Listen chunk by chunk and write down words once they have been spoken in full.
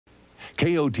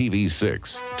KOTV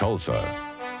 6, Tulsa.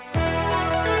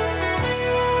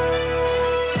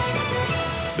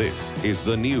 This is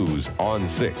the news on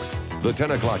 6, the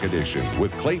 10 o'clock edition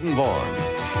with Clayton Vaughn,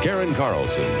 Karen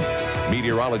Carlson,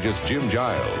 meteorologist Jim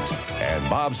Giles, and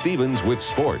Bob Stevens with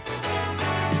sports.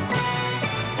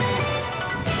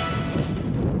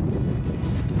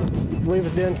 We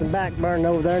was doing some back burning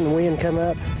over there and the wind come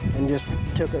up and just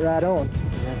took it right on.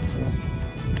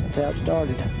 That's how it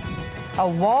started. A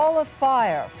wall of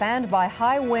fire fanned by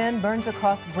high wind burns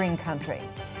across green country.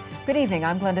 Good evening,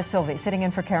 I'm Glenda Sylvie, sitting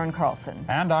in for Karen Carlson.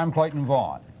 And I'm Clayton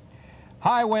Vaughn.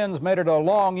 High winds made it a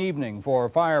long evening for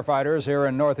firefighters here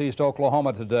in northeast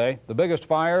Oklahoma today. The biggest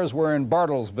fires were in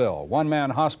Bartlesville. One man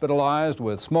hospitalized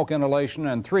with smoke inhalation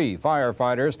and 3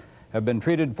 firefighters have been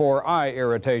treated for eye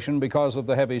irritation because of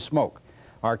the heavy smoke.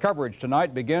 Our coverage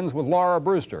tonight begins with Laura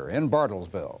Brewster in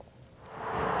Bartlesville.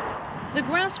 The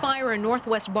grass fire in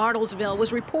northwest Bartlesville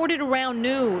was reported around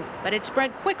noon, but it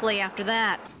spread quickly after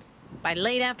that. By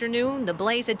late afternoon, the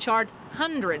blaze had charred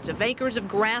hundreds of acres of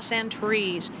grass and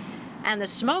trees. And the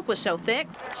smoke was so thick,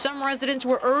 some residents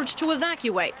were urged to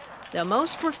evacuate, though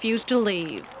most refused to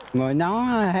leave. Well, no,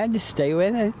 I had to stay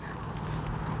with it.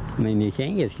 I mean, you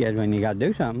can't get scared when you got to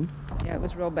do something. Yeah, it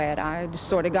was real bad. I just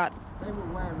sort of got They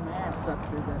were wearing masks up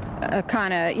through that.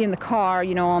 kind of in the car,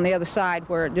 you know, on the other side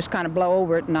where it just kind of blow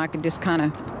over it, and I could just kind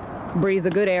of breathe the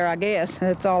good air, I guess.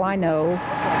 That's all I know.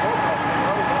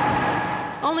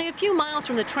 Only a few miles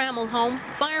from the Trammell home,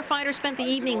 firefighters spent the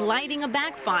evening lighting a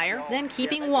backfire, then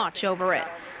keeping watch over it.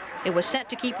 It was set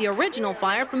to keep the original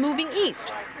fire from moving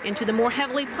east into the more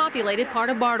heavily populated part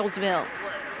of Bartlesville.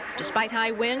 Despite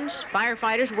high winds,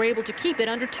 firefighters were able to keep it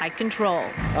under tight control.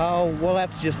 Oh, we'll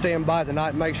have to just stand by the night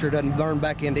and make sure it doesn't burn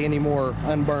back into any more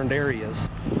unburned areas.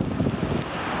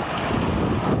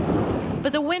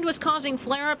 But the wind was causing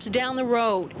flare-ups down the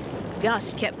road.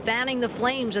 Gusts kept fanning the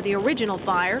flames of the original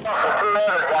fire.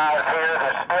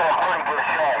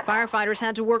 Firefighters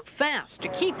had to work fast to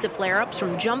keep the flare-ups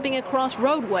from jumping across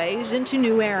roadways into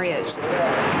new areas.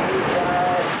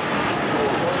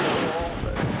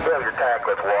 Fill your tank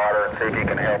with water and see if you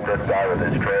can help this guy with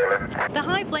his trailer. The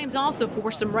high flames also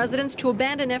forced some residents to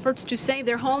abandon efforts to save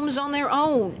their homes on their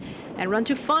own and run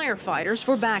to firefighters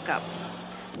for backup.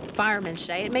 Firemen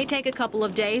say it may take a couple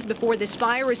of days before this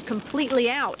fire is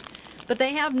completely out, but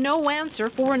they have no answer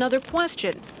for another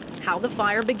question: how the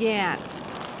fire began.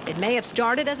 It may have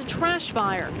started as a trash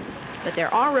fire, but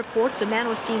there are reports a man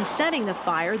was seen setting the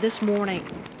fire this morning.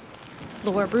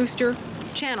 Laura Brewster,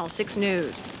 Channel 6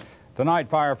 News. Tonight,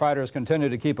 firefighters continue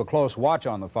to keep a close watch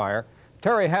on the fire.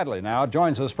 Terry Hadley now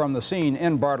joins us from the scene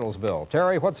in Bartlesville.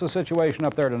 Terry, what's the situation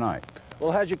up there tonight?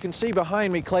 Well, as you can see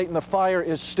behind me, Clayton, the fire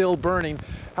is still burning.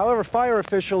 However, fire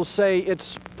officials say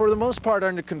it's, for the most part,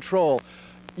 under control.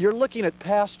 You're looking at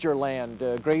pasture land,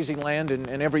 grazing land,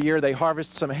 and every year they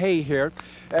harvest some hay here.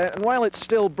 And while it's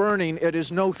still burning, it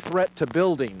is no threat to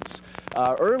buildings.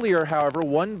 Earlier, however,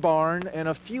 one barn and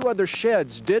a few other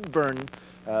sheds did burn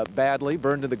badly,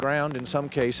 burned to the ground in some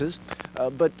cases.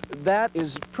 But that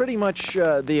is pretty much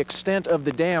the extent of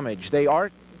the damage.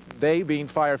 They, being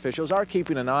fire officials, are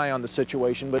keeping an eye on the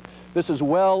situation, but this is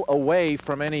well away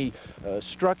from any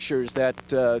structures that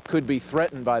could be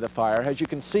threatened by the fire. As you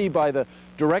can see by the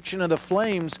direction of the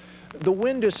flames, the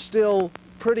wind is still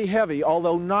pretty heavy,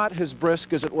 although not as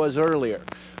brisk as it was earlier.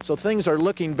 So things are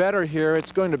looking better here.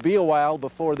 It's going to be a while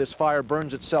before this fire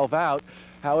burns itself out.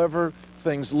 However,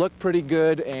 things look pretty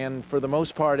good, and for the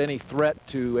most part, any threat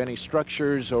to any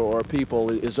structures or people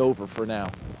is over for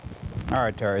now. All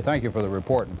right, Terry, thank you for the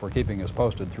report and for keeping us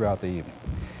posted throughout the evening.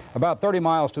 About 30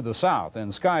 miles to the south in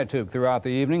Skiatook throughout the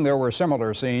evening, there were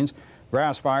similar scenes.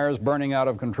 Grass fires burning out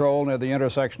of control near the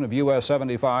intersection of US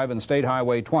 75 and State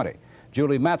Highway 20.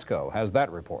 Julie Matzko has that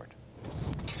report.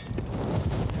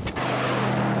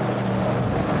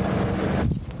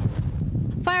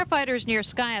 Firefighters near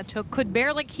Skiatook could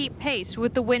barely keep pace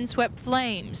with the windswept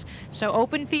flames, so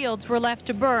open fields were left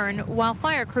to burn while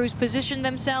fire crews positioned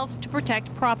themselves to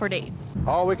protect property.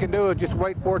 All we can do is just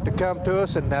wait for it to come to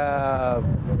us and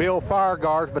build fire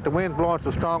guards, but the wind's blowing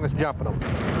so strong it's jumping them.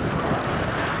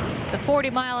 The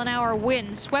 40-mile-an-hour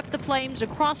wind swept the flames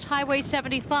across Highway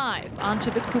 75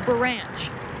 onto the Cooper Ranch.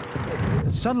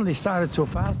 It suddenly started so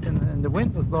fast and the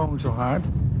wind was blowing so hard.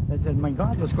 I said, my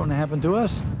God, what's going to happen to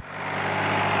us?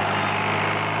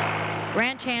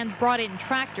 Ranch hands brought in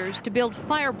tractors to build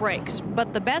fire breaks,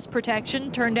 but the best protection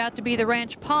turned out to be the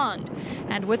ranch pond.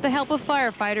 And with the help of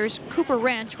firefighters, Cooper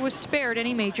Ranch was spared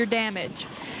any major damage.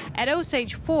 At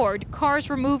Osage Ford, cars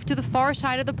were moved to the far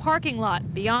side of the parking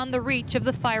lot, beyond the reach of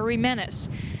the fiery menace.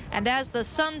 And as the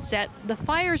sun set, the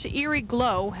fire's eerie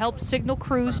glow helped signal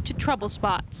crews to trouble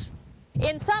spots.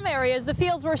 In some areas, the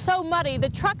fields were so muddy the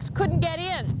trucks couldn't get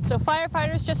in, so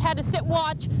firefighters just had to sit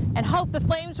watch and hope the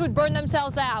flames would burn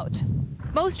themselves out.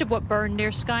 Most of what burned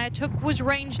near Skiatook was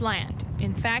rangeland.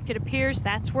 In fact, it appears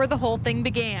that's where the whole thing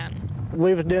began.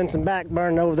 We was doing some back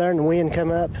burning over there, and the wind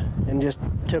come up and just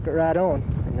took it right on,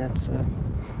 and that's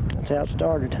how it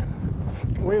started.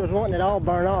 We was wanting it all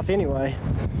burned off anyway,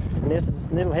 and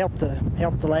it'll help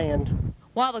the land.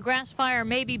 While the grass fire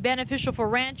may be beneficial for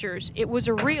ranchers, it was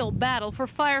a real battle for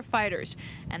firefighters,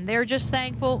 and they're just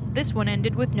thankful this one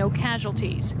ended with no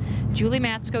casualties. Julie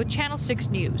Matsko, Channel 6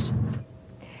 News.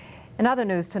 In other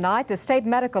news tonight, the state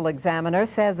medical examiner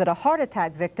says that a heart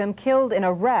attack victim killed in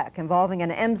a wreck involving an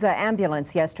EMSA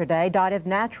ambulance yesterday died of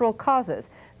natural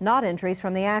causes, not injuries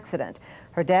from the accident.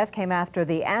 Her death came after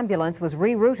the ambulance was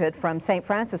rerouted from St.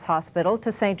 Francis Hospital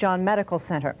to St. John Medical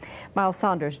Center. Miles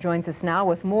Saunders joins us now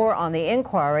with more on the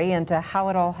inquiry into how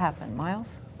it all happened.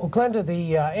 Miles? Well, Glenda,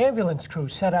 the ambulance crew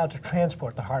set out to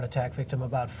transport the heart attack victim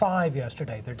about 5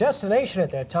 yesterday. Their destination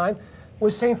at that time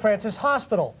was St. Francis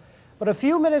Hospital. But a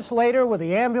few minutes later, with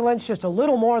the ambulance just a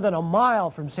little more than a mile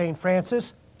from St.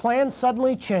 Francis, plans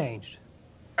suddenly changed.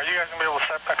 Are you guys going to be able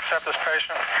to accept this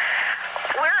patient?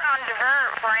 We're on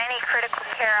divert for any critical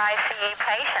care ICU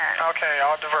patient. Okay,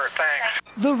 I'll divert,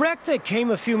 thanks. The wreck that came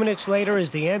a few minutes later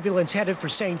as the ambulance headed for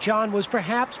St. John was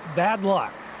perhaps bad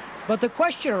luck. But the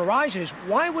question arises,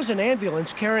 why was an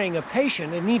ambulance carrying a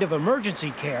patient in need of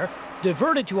emergency care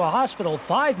diverted to a hospital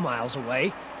 5 miles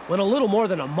away when a little more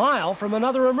than a mile from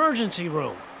another emergency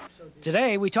room?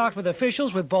 Today, we talked with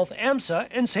officials with both EMSA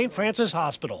and St. Francis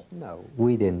Hospital. No,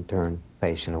 we didn't turn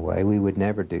patient away. We would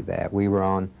never do that. We were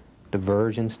on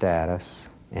diversion status,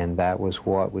 and that was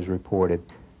what was reported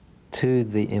to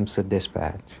the EMSA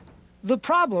dispatch. The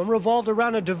problem revolved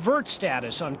around a divert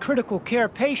status on critical care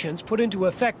patients put into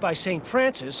effect by St.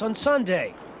 Francis on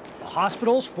Sunday. The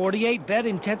hospital's 48-bed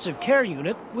intensive care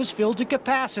unit was filled to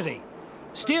capacity.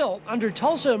 Still, under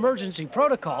Tulsa emergency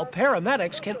protocol,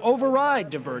 paramedics can override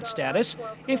divert status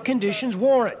if conditions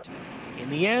warrant. In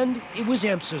the end, it was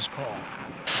EMSA's call.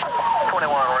 21,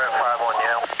 we're at 5-1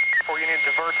 now. Before you need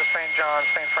to divert to St. John,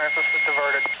 St. Francis is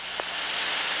diverted.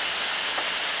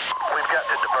 We've got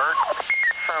to divert.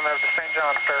 Affirmative to St.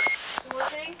 John,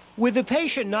 sir. With the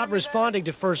patient not responding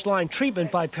to first-line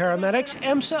treatment by paramedics,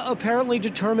 EMSA apparently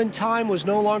determined time was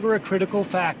no longer a critical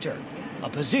factor, a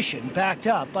position backed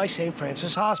up by St.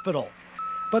 Francis Hospital.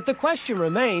 But the question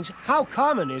remains, how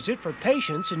common is it for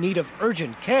patients in need of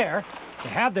urgent care to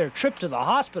have their trip to the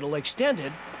hospital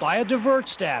extended by a divert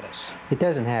status? It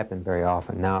doesn't happen very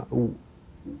often. Now,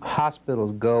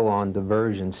 hospitals go on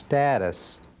diversion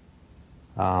status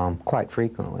quite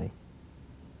frequently.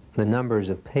 The numbers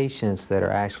of patients that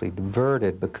are actually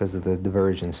diverted because of the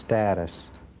diversion status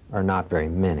are not very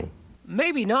many.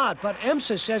 Maybe not, but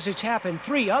EMSA says it's happened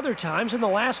 3 other times in the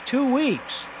last 2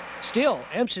 weeks. Still,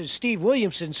 EMSA's Steve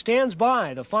Williamson stands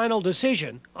by the final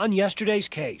decision on yesterday's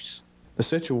case. The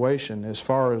situation, as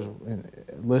far as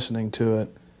listening to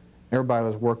it, everybody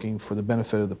was working for the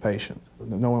benefit of the patient.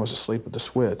 No one was asleep at the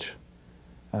switch.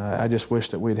 I just wish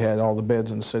that we'd had all the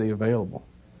beds in the city available.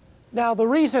 Now, the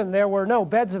reason there were no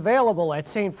beds available at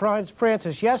St.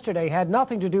 Francis yesterday had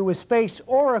nothing to do with space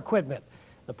or equipment.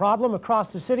 The problem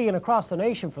across the city and across the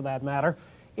nation, for that matter,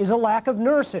 is a lack of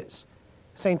nurses.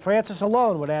 St. Francis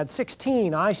alone would add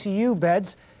 16 ICU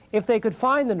beds if they could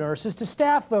find the nurses to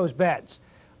staff those beds.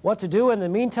 What to do in the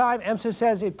meantime, EMSA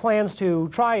says it plans to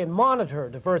try and monitor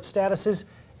divert statuses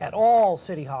at all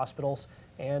city hospitals,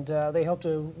 and they hope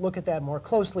to look at that more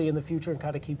closely in the future and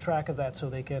kind of keep track of that so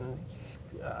they can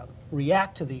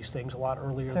react to these things a lot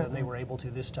earlier than they were able to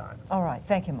this time. All right.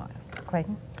 Thank you, Miles.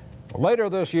 Clayton? Later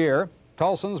this year,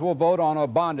 Tulsans will vote on a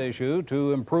bond issue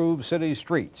to improve city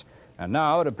streets. And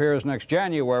now it appears next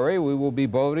January we will be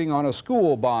voting on a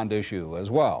school bond issue as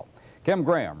well. Kim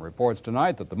Graham reports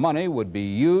tonight that the money would be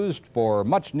used for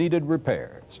much-needed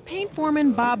repairs. Paint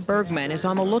foreman Bob Bergman is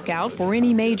on the lookout for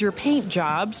any major paint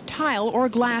jobs, tile or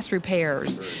glass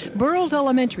repairs. Burroughs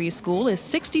Elementary School is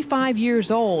 65 years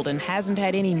old and hasn't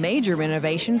had any major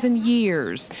renovations in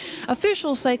years.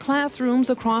 Officials say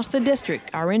classrooms across the district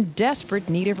are in desperate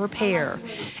need of repair.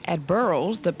 At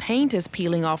Burroughs, the paint is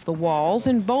peeling off the walls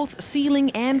and both ceiling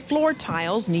and floor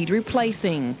tiles need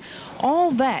replacing.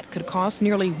 All that could cost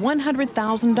nearly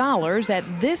 $100,000 at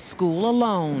this school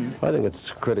alone. I think it's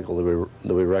critical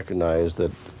that we recognize that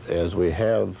as we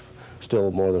have still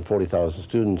more than 40,000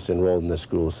 students enrolled in this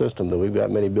school system, that we've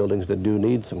got many buildings that do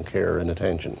need some care and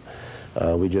attention.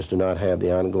 We just do not have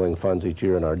the ongoing funds each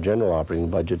year in our general operating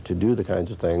budget to do the kinds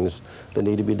of things that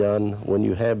need to be done when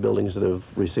you have buildings that have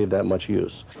received that much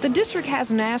use. The district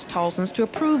hasn't asked Tulsans to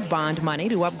approve bond money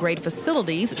to upgrade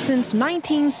facilities since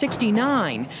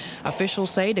 1969.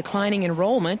 Officials say declining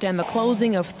enrollment and the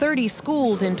closing of 30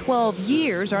 schools in 12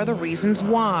 years are the reasons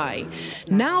why.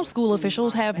 Now school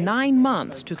officials have 9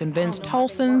 months to convince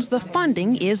Tulsans the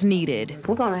funding is needed.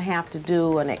 We're going to have to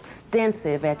do an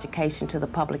extensive education to the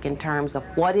public in terms of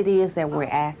what it is that we're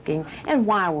asking and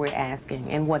why we're asking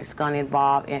and what it's going to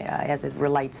involve as it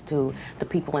relates to the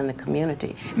people in the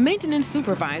community. Maintenance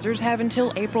supervisors have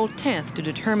until April 10th to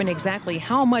determine exactly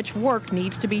how much work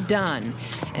needs to be done.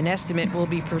 An estimate will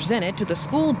be presented to the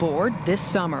school board this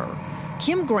summer.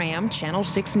 Kim Graham, Channel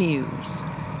 6 News.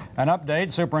 An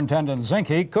update, Superintendent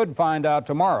Zinke could find out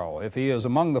tomorrow if he is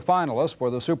among the finalists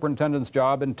for the superintendent's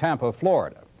job in Tampa,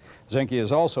 Florida. Zinke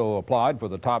has also applied for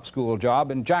the top school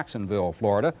job in Jacksonville,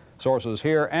 Florida. Sources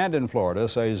here and in Florida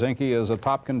say Zinke is a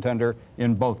top contender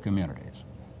in both communities.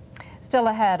 Still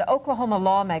ahead, Oklahoma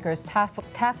lawmakers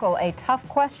tackle a tough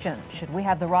question. Should we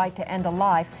have the right to end a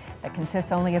life that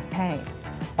consists only of pain?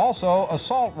 Also,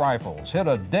 assault rifles hit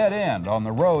a dead end on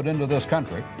the road into this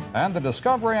country, and the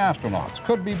Discovery astronauts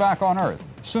could be back on Earth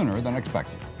sooner than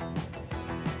expected.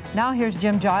 Now here's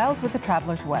Jim Giles with the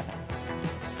Traveler's Weather.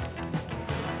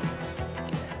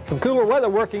 Some cooler weather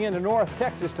working into North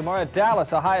Texas tomorrow. At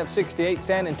Dallas, a high of 68,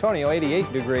 San Antonio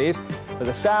 88 degrees. For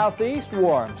the southeast,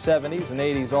 warm, 70s and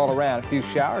 80s all around. A few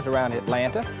showers around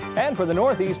Atlanta. And for the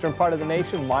northeastern part of the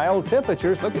nation, mild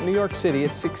temperatures. Look at New York City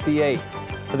at 68.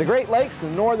 For the Great Lakes, the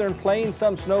northern plains,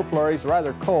 some snow flurries,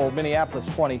 rather cold. Minneapolis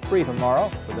 23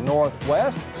 tomorrow. For the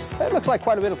northwest, it looks like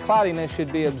quite a bit of cloudiness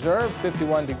should be observed,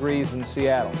 51 degrees in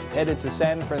Seattle. Headed to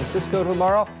San Francisco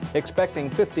tomorrow, expecting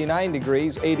 59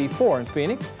 degrees, 84 in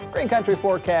Phoenix. Green Country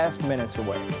forecast minutes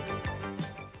away.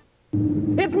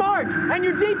 It's March, and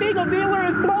your Jeep Eagle dealer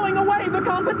is blowing away the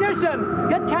competition.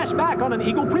 Get cash back on an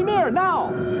Eagle Premier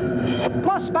now.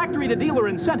 Plus factory-to-dealer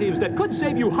incentives that could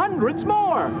save you hundreds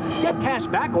more. Get cash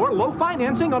back or low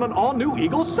financing on an all-new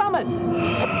Eagle Summit.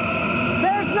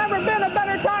 There's never been a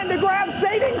better time to grab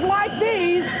savings like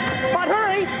these. But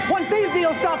hurry, once these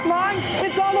deals stop flying,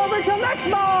 it's all over till next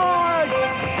March.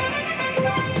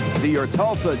 See your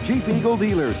Tulsa Jeep Eagle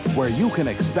dealers, where you can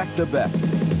expect the best.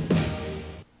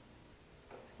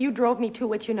 You drove me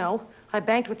to it, you know. I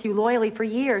banked with you loyally for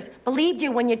years. Believed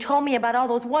you when you told me about all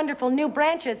those wonderful new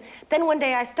branches. Then one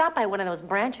day I stopped by one of those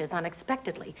branches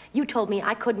unexpectedly. You told me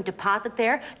I couldn't deposit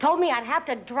there. Told me I'd have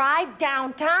to drive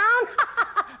downtown.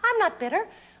 I'm not bitter.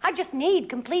 I just need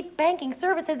complete banking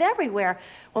services everywhere.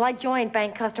 Well, I joined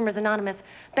Bank Customers Anonymous.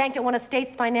 Banked at one of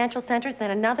State's financial centers, then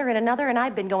another and another, and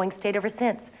I've been going state ever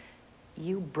since.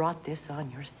 You brought this on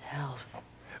yourselves.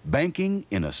 Banking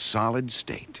in a solid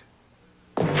state.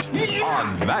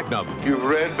 On Magnum. You've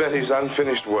read Betty's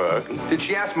unfinished work. Did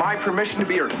she ask my permission to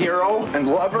be her hero and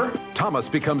lover? Thomas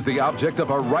becomes the object of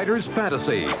a writer's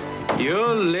fantasy.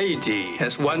 Your lady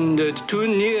has wandered too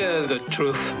near the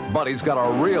truth. But he's got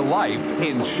a real-life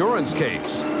insurance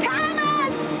case.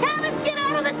 Thomas! Thomas, get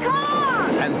out of the car!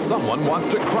 And someone wants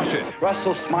to crush it.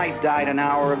 Russell Smythe died an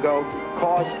hour ago.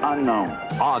 Cause unknown.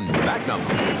 On Magnum.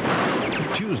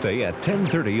 Tuesday at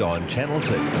 10:30 on Channel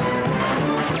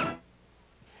 6.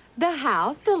 The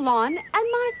house, the lawn, and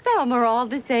my thumb are all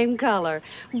the same color.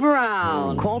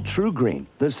 Brown. Call True Green,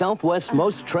 the Southwest's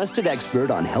most trusted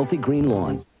expert on healthy green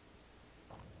lawns.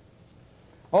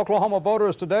 Oklahoma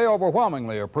voters today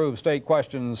overwhelmingly approved State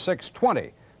Question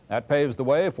 620. That paves the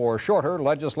way for shorter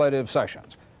legislative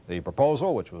sessions. The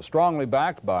proposal, which was strongly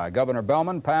backed by Governor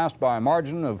Bellman, passed by a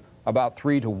margin of about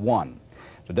 3-1.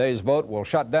 Today's vote will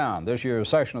shut down this year's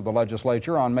session of the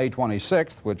legislature on May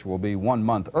 26th, which will be 1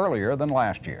 month earlier than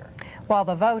last year. While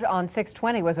the vote on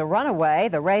 620 was a runaway,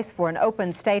 the race for an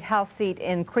open state house seat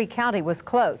in Creek County was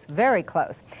close, very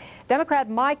close. Democrat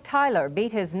Mike Tyler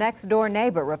beat his next-door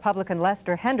neighbor, Republican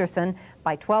Lester Henderson,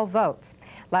 by 12 votes.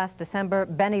 Last December,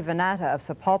 Benny Venata of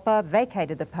Sapulpa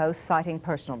vacated the post, citing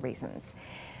personal reasons.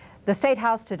 The State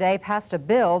House today passed a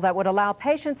bill that would allow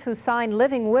patients who sign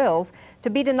living wills to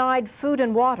be denied food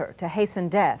and water to hasten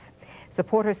death.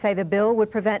 Supporters say the bill would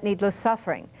prevent needless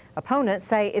suffering. Opponents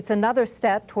say it's another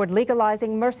step toward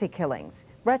legalizing mercy killings.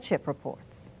 Brett Shipp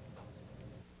reports.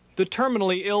 The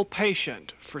terminally ill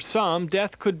patient. For some,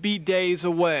 death could be days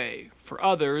away. For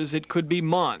others, it could be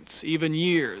months, even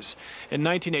years. In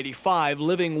 1985,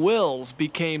 living wills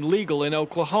became legal in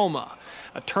Oklahoma.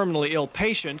 A terminally ill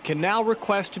patient can now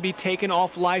request to be taken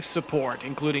off life support,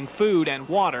 including food and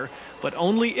water, but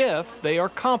only if they are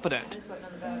competent.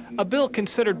 A bill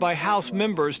considered by House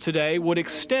members today would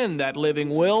extend that living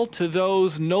will to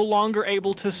those no longer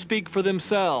able to speak for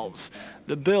themselves.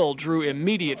 The bill drew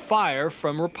immediate fire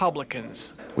from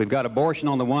Republicans. We've got abortion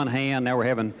on the one hand, now we're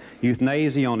having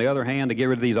euthanasia on the other hand to get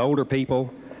rid of these older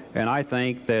people, and I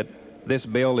think that this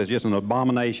bill is just an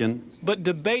abomination. But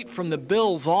debate from the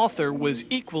bill's author was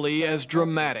equally as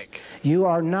dramatic. You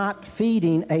are not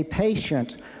feeding a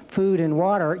patient food and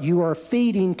water, you are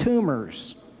feeding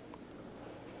tumors.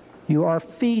 You are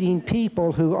feeding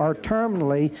people who are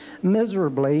terminally,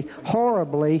 miserably,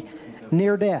 horribly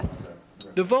near death.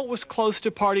 The vote was close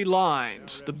to party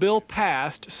lines. The bill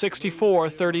passed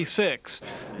 64-36.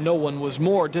 No one was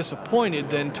more disappointed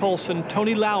than Tulsan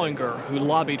Tony Lowinger, who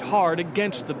lobbied hard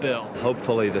against the bill.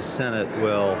 Hopefully the Senate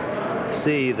will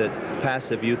see that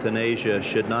passive euthanasia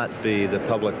should not be the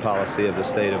public policy of the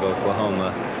state of Oklahoma,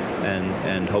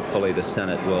 and hopefully the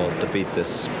Senate will defeat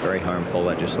this very harmful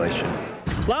legislation.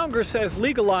 Lowinger says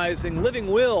legalizing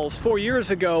living wills 4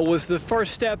 years ago was the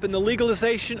first step in the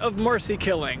legalization of mercy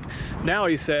killing. Now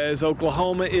he says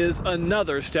Oklahoma is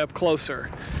another step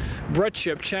closer. Brett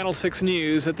Ship, Channel 6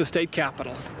 News at the state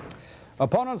capitol.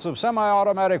 Opponents of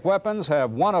semi-automatic weapons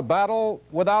have won a battle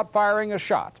without firing a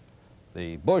shot.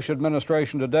 The Bush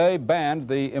administration today banned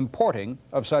the importing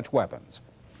of such weapons.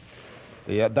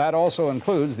 That also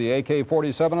includes the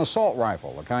AK-47 assault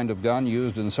rifle, a kind of gun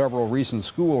used in several recent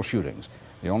school shootings.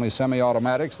 The only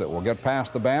semi-automatics that will get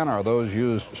past the ban are those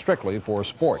used strictly for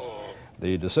sport.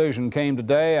 The decision came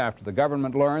today after the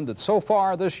government learned that so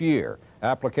far this year,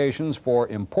 applications for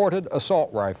imported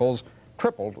assault rifles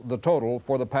tripled the total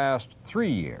for the past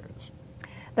 3 years.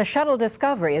 The shuttle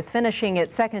Discovery is finishing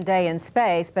its second day in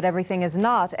space, but everything is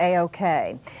not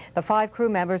A-OK. The 5 crew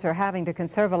members are having to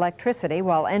conserve electricity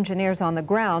while engineers on the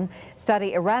ground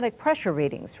study erratic pressure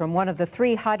readings from one of the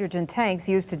 3 hydrogen tanks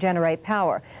used to generate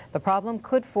power. The problem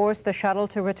could force the shuttle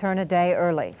to return a day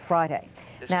early, Friday.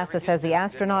 NASA says the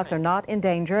astronauts are not in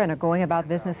danger and are going about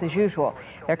business as usual.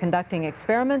 They're conducting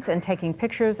experiments and taking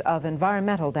pictures of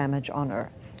environmental damage on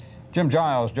Earth. Jim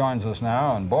Giles joins us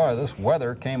now, and boy, this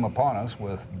weather came upon us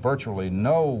with virtually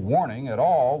no warning at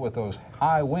all with those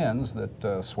high winds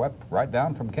that swept right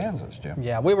down from Kansas, Jim.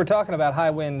 Yeah, we were talking about high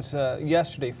winds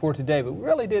yesterday for today, but we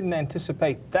really didn't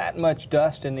anticipate that much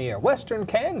dust in the air. Western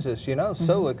Kansas, you know,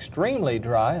 so extremely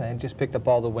dry. They just picked up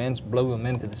all the winds, blew them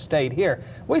into the state here.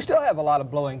 We still have a lot of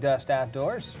blowing dust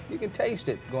outdoors. You can taste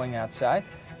it going outside.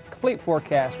 Complete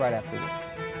forecast right after this.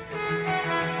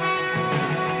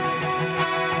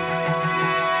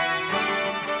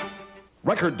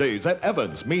 Record days at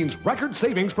Evans means record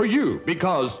savings for you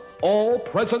because all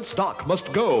present stock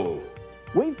must go.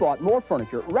 We've bought more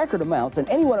furniture, record amounts, than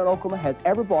anyone in Oklahoma has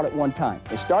ever bought at one time.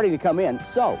 It's starting to come in,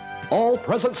 so. All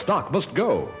present stock must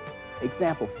go.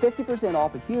 Example, 50%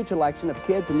 off a huge selection of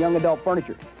kids and young adult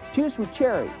furniture. Choose from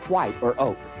cherry, white, or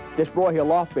oak. This Broyhill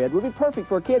loft bed would be perfect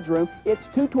for a kid's room. It's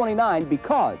 $229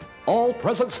 because. All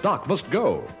present stock must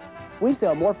go. We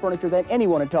sell more furniture than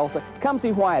anyone in Tulsa. Come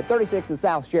see why at 36 and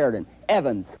South Sheridan.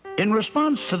 Evans. In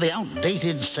response to the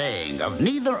outdated saying of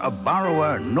neither a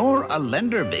borrower nor a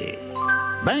lender be,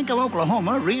 Bank of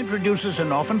Oklahoma reintroduces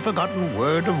an often forgotten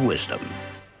word of wisdom.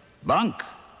 Bunk.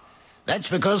 That's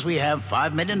because we have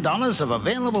 $5 million of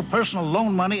available personal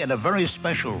loan money at a very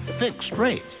special fixed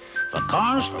rate. For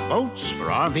cars, for boats, for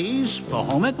RVs, for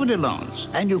home equity loans.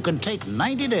 And you can take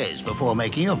 90 days before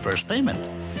making your first payment.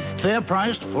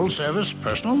 Fair-priced, full-service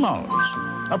personal loans.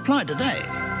 Apply today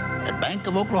at Bank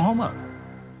of Oklahoma.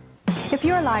 If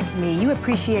you're like me, you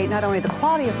appreciate not only the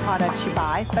quality of products you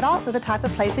buy, but also the type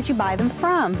of place that you buy them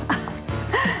from.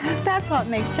 That's what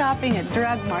makes shopping at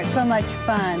Drug Mart so much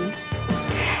fun.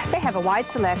 They have a wide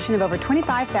selection of over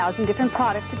 25,000 different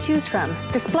products to choose from,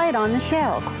 displayed on the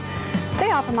shelves. They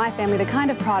offer my family the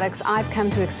kind of products I've come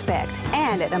to expect,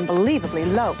 and at unbelievably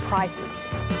low prices.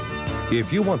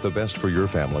 If you want the best for your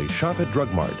family, shop at Drug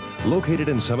Mart, located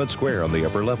in Summit Square on the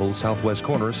upper level, southwest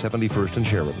corner, 71st and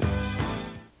Sheridan.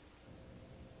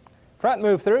 Front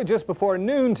moved through just before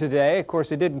noon today. Of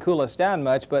course, it didn't cool us down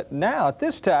much, but now at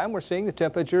this time, we're seeing the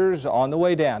temperatures on the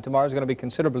way down. Tomorrow's going to be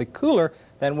considerably cooler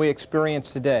than we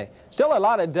experienced today. Still a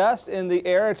lot of dust in the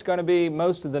air. It's going to be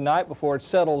most of the night before it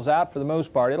settles out for the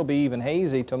most part. It'll be even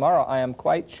hazy tomorrow, I am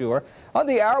quite sure. On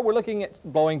the hour, we're looking at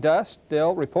blowing dust,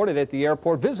 still reported at the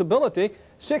airport. Visibility,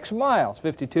 6 miles,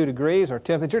 52 degrees. Our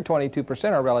temperature,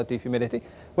 22%, our relative humidity.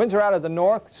 Winds are out of the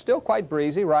north, still quite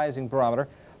breezy, rising barometer.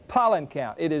 Pollen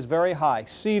count, it is very high.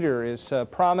 Cedar is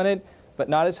prominent. but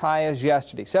not as high as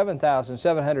yesterday.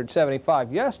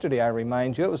 7,775 yesterday, I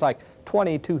remind you. It was like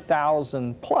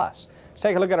 22,000 plus. Let's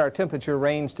take a look at our temperature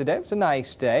range today. It was a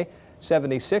nice day.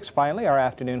 76 finally, our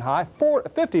afternoon high.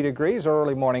 50 degrees,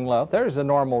 early morning low. There's the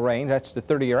normal range. That's the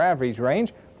 30-year average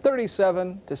range.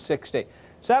 37 to 60.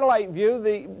 Satellite view,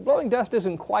 the blowing dust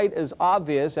isn't quite as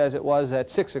obvious as it was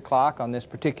at 6 o'clock on this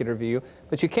particular view,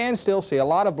 but you can still see a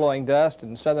lot of blowing dust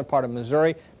in the southern part of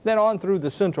Missouri, then on through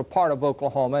the central part of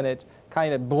Oklahoma, and it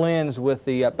kind of blends with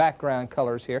the background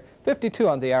colors here. 52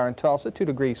 on the hour in Tulsa, 2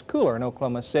 degrees cooler in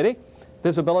Oklahoma City.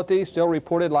 Visibility still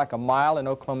reported like a mile in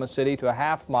Oklahoma City to a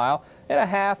half mile, and a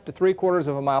half to 3/4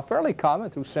 of a mile, fairly common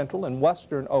through central and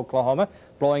western Oklahoma.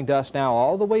 Blowing dust now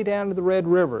all the way down to the Red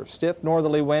River. Stiff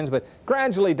northerly winds, but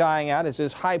gradually dying out as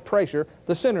this high pressure,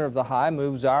 the center of the high,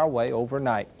 moves our way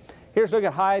overnight. Here's a look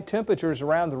at high temperatures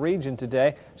around the region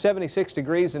today. 76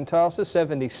 degrees in Tulsa,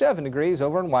 77 degrees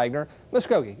over in Wagner,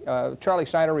 Muskogee. Charlie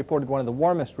Snyder reported one of the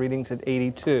warmest readings at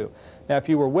 82. Now, if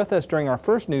you were with us during our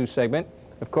first news segment,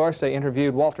 of course, they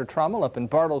interviewed Walter Trommel up in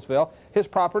Bartlesville. His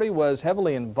property was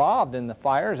heavily involved in the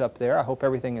fires up there. I hope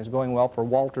everything is going well for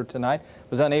Walter tonight.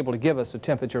 Was unable to give us a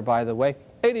temperature, by the way.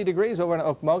 80 degrees over in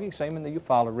Okmulgee, same in the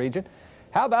Eufaula region.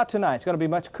 How about tonight? It's going to be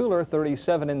much cooler,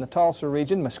 37 in the Tulsa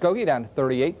region. Muskogee down to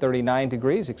 38, 39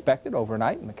 degrees expected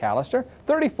overnight in McAllister.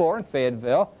 34 in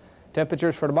Fayetteville.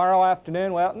 Temperatures for tomorrow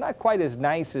afternoon, well, not quite as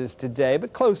nice as today,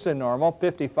 but close to normal.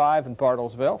 55 in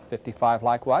Bartlesville, 55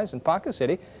 likewise in Ponca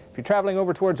City. If you're traveling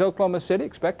over towards Oklahoma City,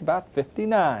 expect about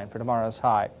 59 for tomorrow's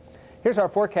high. Here's our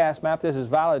forecast map. This is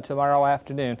valid tomorrow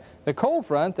afternoon. The cold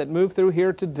front that moved through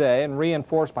here today and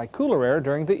reinforced by cooler air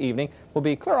during the evening will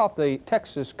be clear off the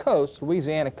Texas coast,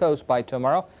 Louisiana coast by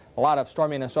tomorrow. A lot of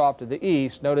storminess off to the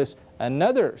east. Notice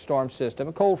another storm system,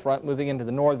 a cold front moving into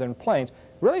the northern plains.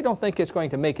 Really don't think it's going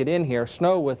to make it in here.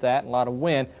 Snow with that and a lot of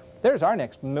wind. There's our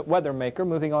next weather maker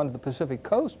moving on to the Pacific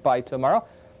coast by tomorrow.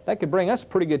 That could bring us a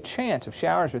pretty good chance of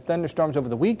showers or thunderstorms over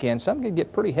the weekend. Some could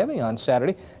get pretty heavy on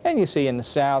Saturday. And you see in the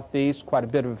southeast quite a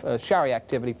bit of showery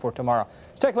activity for tomorrow.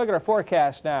 Let's take a look at our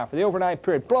forecast now for the overnight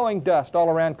period. Blowing dust all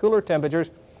around, cooler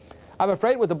temperatures. I'm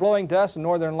afraid with the blowing dust, the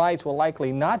northern lights will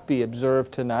likely not be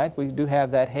observed tonight. We do have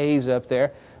that haze up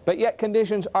there. But yet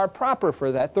conditions are proper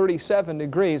for that. 37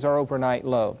 degrees our overnight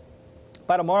low.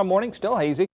 By tomorrow morning, still hazy.